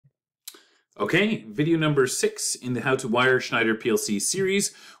Okay, video number 6 in the How to Wire Schneider PLC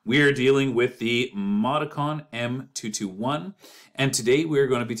series. We are dealing with the Modicon M221, and today we are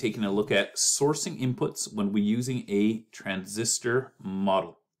going to be taking a look at sourcing inputs when we're using a transistor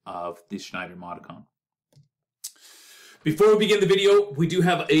model of the Schneider Modicon. Before we begin the video, we do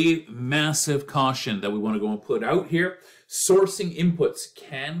have a massive caution that we want to go and put out here. Sourcing inputs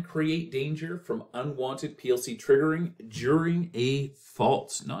can create danger from unwanted PLC triggering during a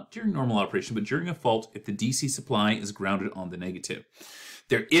fault. Not during normal operation, but during a fault if the DC supply is grounded on the negative.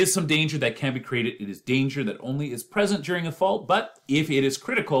 There is some danger that can be created. It is danger that only is present during a fault, but if it is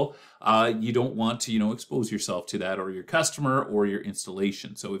critical, you don't want to, expose yourself to that or your customer or your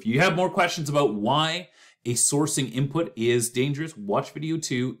installation. So if you have more questions about why a sourcing input is dangerous, watch video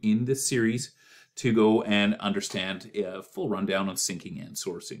 2 in this series to go and understand a full rundown on syncing and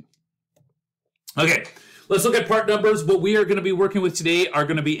sourcing. Okay, let's look at part numbers. What we are going to be working with today are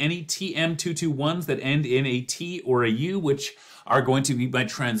going to be any TM221s that end in a T or a U, which are going to be my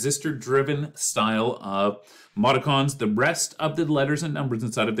transistor-driven style of Modicons. The rest of the letters and numbers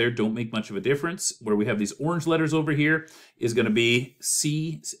inside of there don't make much of a difference. Where we have these orange letters over here is going to be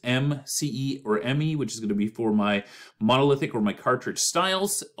C, M, CE, or ME, which is going to be for my monolithic or my cartridge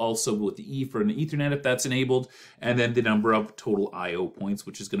styles. Also with the E for an Ethernet if that's enabled. And then the number of total I/O points,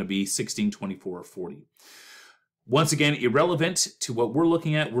 which is going to be 16, 24, or 40. Once again, irrelevant to what we're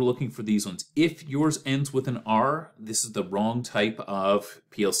looking at, we're looking for these ones. If yours ends with an R, this is the wrong type of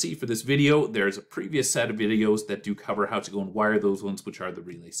PLC for this video. There's a previous set of videos that do cover how to go and wire those ones, which are the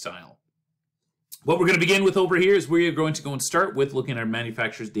relay style. What we're going to begin with over here is we are going to go and start with looking at our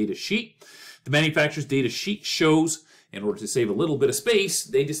manufacturer's data sheet. The manufacturer's data sheet shows, in order to save a little bit of space,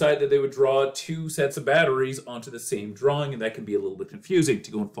 they decided that they would draw 2 sets of batteries onto the same drawing, and that can be a little bit confusing to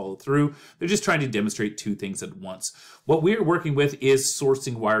go and follow through. They're just trying to demonstrate 2 things at once. What we're working with is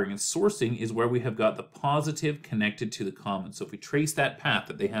sourcing wiring, and sourcing is where we have got the positive connected to the common. So if we trace that path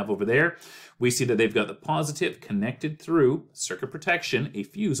that they have over there, we see that they've got the positive connected through circuit protection, a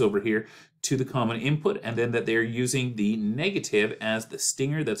fuse over here, to the common input, and then that they're using the negative as the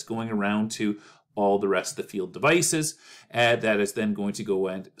stinger that's going around to all the rest of the field devices, and that is then going to go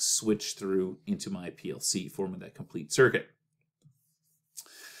and switch through into my PLC, forming that complete circuit.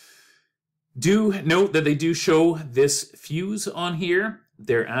 Do note that they do show this fuse on here.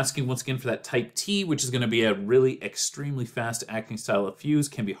 They're asking once again for that type T, which is going to be a really extremely fast acting style of fuse.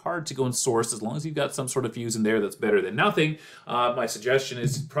 Can be hard to go and source. As long as you've got some sort of fuse in there, that's better than nothing. My suggestion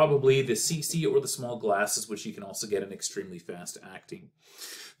is probably the CC or the small glasses, which you can also get an extremely fast acting.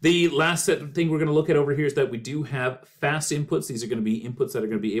 The last thing we're going to look at over here is that we do have fast inputs. These are going to be inputs that are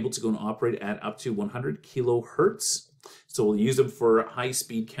going to be able to go and operate at up to 100 kilohertz. So we'll use them for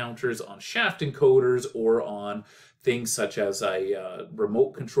high-speed counters on shaft encoders or on things such as a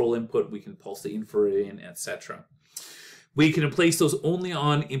remote control input. We can pulse the infrared in, etc. We can place those only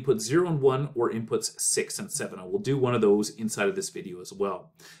on inputs 0 and 1 or inputs 6 and 7. I will do one of those inside of this video as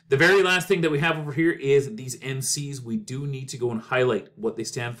well. The very last thing that we have over here is these NCs. We do need to go and highlight what they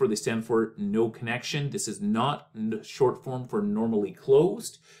stand for. They stand for no connection. This is not short form for normally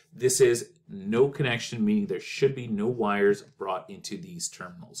closed. This is no connection, meaning there should be no wires brought into these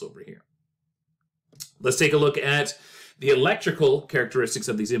terminals over here. Let's take a look at the electrical characteristics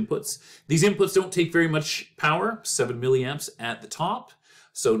of these inputs. These inputs don't take very much power, 7 milliamps at the top,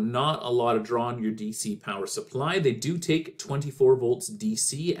 so not a lot of draw on your DC power supply. They do take 24 volts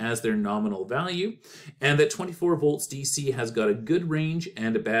DC as their nominal value, and that 24 volts DC has got a good range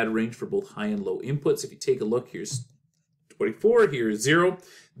and a bad range for both high and low inputs. If you take a look, here's 24, here is 0.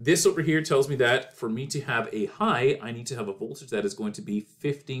 This over here tells me that for me to have a high, I need to have a voltage that is going to be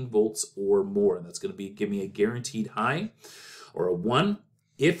 15 volts or more. And that's going to give me a guaranteed high or a 1.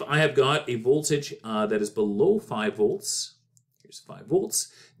 If I have got a voltage that is below 5 volts, here's 5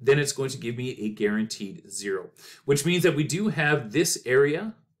 volts, then it's going to give me a guaranteed 0, which means that we do have this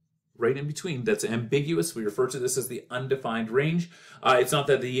area right in between that's ambiguous. We refer to this as the undefined range. It's not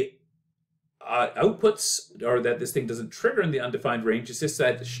that the outputs or that this thing doesn't trigger in the undefined range. It's just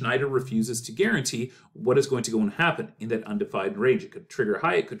that Schneider refuses to guarantee what is going to go and happen in that undefined range. It could trigger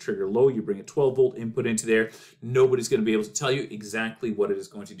high, it could trigger low. You bring a 12 volt input into there, nobody's going to be able to tell you exactly what it is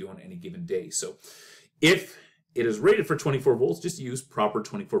going to do on any given day. So if it is rated for 24 volts, just use proper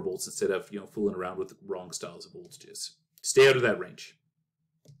 24 volts instead of fooling around with wrong styles of voltages. Stay out of that range.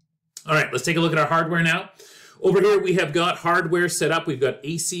 All right, let's take a look at our hardware now. Over here, we have got hardware set up. We've got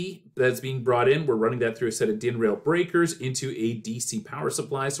AC that's being brought in. We're running that through a set of DIN rail breakers into a DC power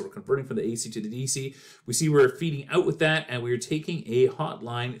supply. So we're converting from the AC to the DC. We see we're feeding out with that, and we're taking a hot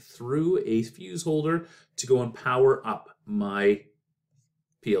line through a fuse holder to go and power up my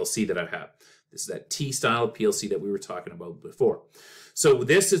PLC that I have. This is that T style PLC that we were talking about before. So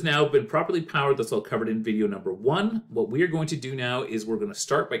this has now been properly powered. That's all covered in video number 1. What we are going to do now is we're going to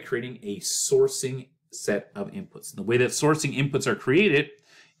start by creating a sourcing set of inputs. And the way that sourcing inputs are created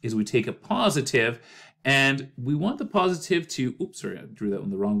is we take a positive, and we want the positive to, oops, sorry, I drew that one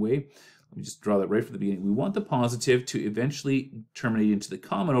the wrong way. Let me just draw that right from the beginning. We want the positive to eventually terminate into the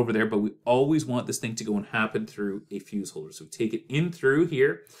common over there, but we always want this thing to go and happen through a fuse holder. So we take it in through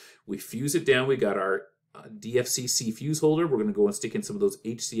here, we fuse it down, we got our DFCC fuse holder. We're going to go and stick in some of those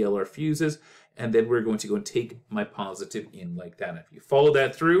HCLR fuses, and then we're going to go and take my positive in like that. If you follow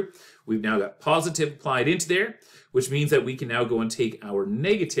that through, we've now got positive applied into there, which means that we can now go and take our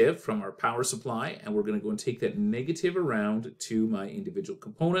negative from our power supply, and we're going to go and take that negative around to my individual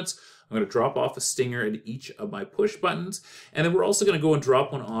components. I'm going to drop off a stinger at each of my push buttons, and then we're also going to go and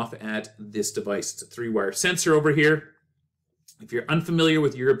drop one off at this device. It's a 3-wire sensor over here. If you're unfamiliar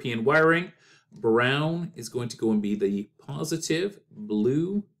with European wiring, brown is going to go and be the positive,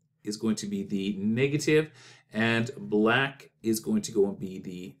 blue is going to be the negative, and black is going to go and be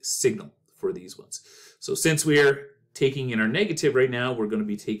the signal for these ones. So since we're taking in our negative right now, we're going to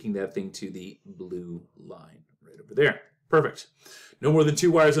be taking that thing to the blue line right over there. Perfect. No more than 2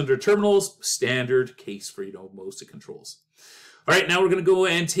 wires under terminals, standard case for, most of controls. All right, now we're going to go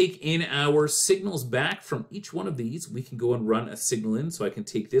and take in our signals back from each one of these. We can go and run a signal in. So I can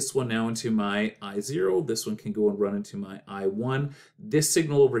take this one now into my I0. This one can go and run into my I1. This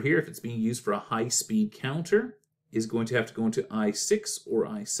signal over here, if it's being used for a high-speed counter, is going to have to go into I6 or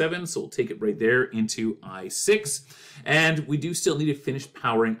I7. So we'll take it right there into I6. And we do still need to finish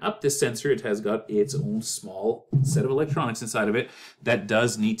powering up this sensor. It has got its own small set of electronics inside of it that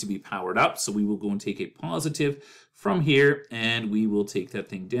does need to be powered up. So we will go and take a positive from here, and we will take that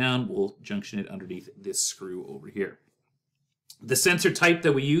thing down. We'll junction it underneath this screw over here. The sensor type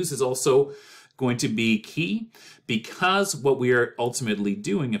that we use is also going to be key, because what we are ultimately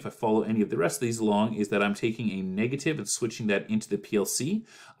doing, if I follow any of the rest of these along, is that I'm taking a negative and switching that into the PLC.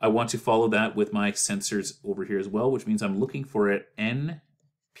 I want to follow that with my sensors over here as well, which means I'm looking for an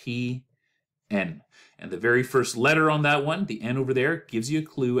NPN. And the very first letter on that one, the N over there, gives you a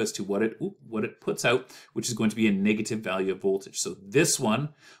clue as to what it puts out, which is going to be a negative value of voltage. So this one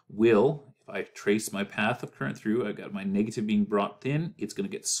will, if I trace my path of current through, I've got my negative being brought in, it's going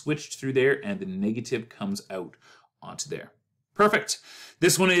to get switched through there, and the negative comes out onto there. Perfect.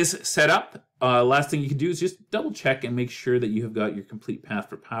 This one is set up. Last thing you can do is just double check and make sure that you have got your complete path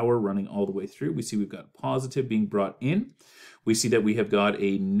for power running all the way through. We see we've got positive being brought in. We see that we have got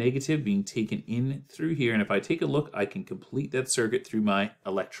a negative being taken in through here. And if I take a look, I can complete that circuit through my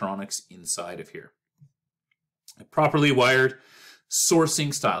electronics inside of here. A properly wired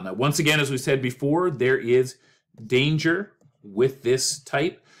sourcing style. Now, once again, as we said before, there is danger with this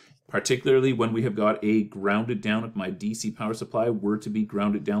type, particularly when we have got a grounded down. If my DC power supply were to be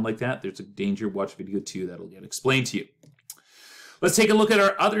grounded down like that, there's a danger. Watch video 2, that'll get explained to you. Let's take a look at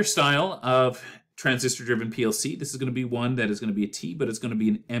our other style of transistor-driven PLC. This is going to be one that is going to be a T, but it's going to be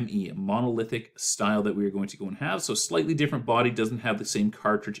an ME, a monolithic style that we are going to go and have. So slightly different body, doesn't have the same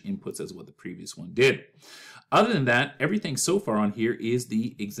cartridge inputs as what the previous one did. Other than that, everything so far on here is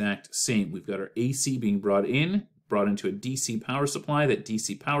the exact same. We've got our AC being brought into a DC power supply. That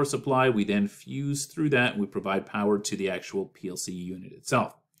DC power supply, we then fuse through that, and we provide power to the actual PLC unit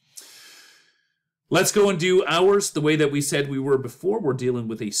itself. Let's go and do ours the way that we said we were before. We're dealing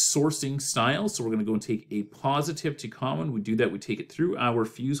with a sourcing style, so we're going to go and take a positive to common. We do that, we take it through our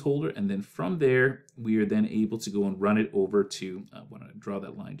fuse holder, and then from there, we are then able to go and run it over to, when I draw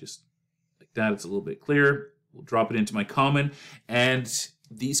that line just like that, it's a little bit clearer. We'll drop it into my common, and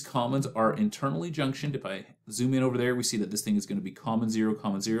these commons are internally junctioned. If I zoom in over there, we see that this thing is going to be common 0,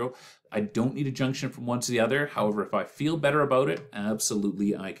 common 0. I don't need a junction from one to the other. However, if I feel better about it,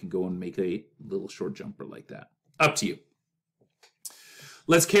 absolutely, I can go and make a little short jumper like that. Up to you.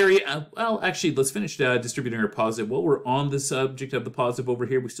 Let's carry, well, actually, let's finish distributing our positive. While we're on the subject of the positive over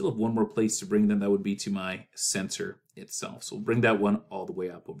here, we still have one more place to bring them. That would be to my sensor itself. So we'll bring that one all the way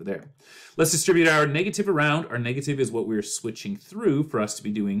up over there. Let's distribute our negative around. Our negative is what we're switching through for us to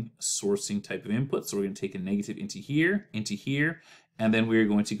be doing sourcing type of input. So we're going to take a negative into here, and then we're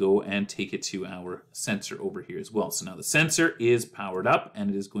going to go and take it to our sensor over here as well. So now the sensor is powered up,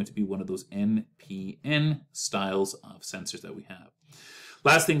 and it is going to be one of those NPN styles of sensors that we have.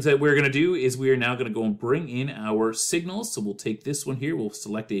 Last things that we're going to do is we are now going to go and bring in our signals. So we'll take this one here. We'll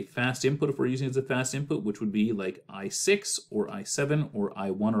select a fast input if we're using it as a fast input, which would be like I6 or I7 or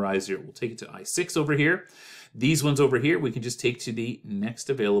I1 or I0. We'll take it to I6 over here. These ones over here, we can just take to the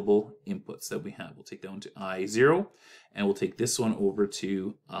next available inputs that we have. We'll take that one to I0, and we'll take this one over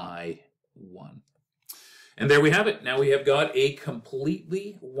to I1. And there we have it. Now we have got a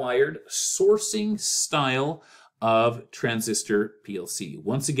completely wired sourcing style of Transistor PLC.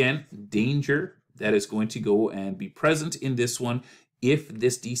 Once again, danger that is going to go and be present in this one if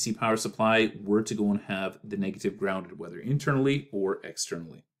this DC power supply were to go and have the negative grounded, whether internally or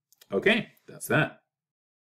externally. Okay, that's that.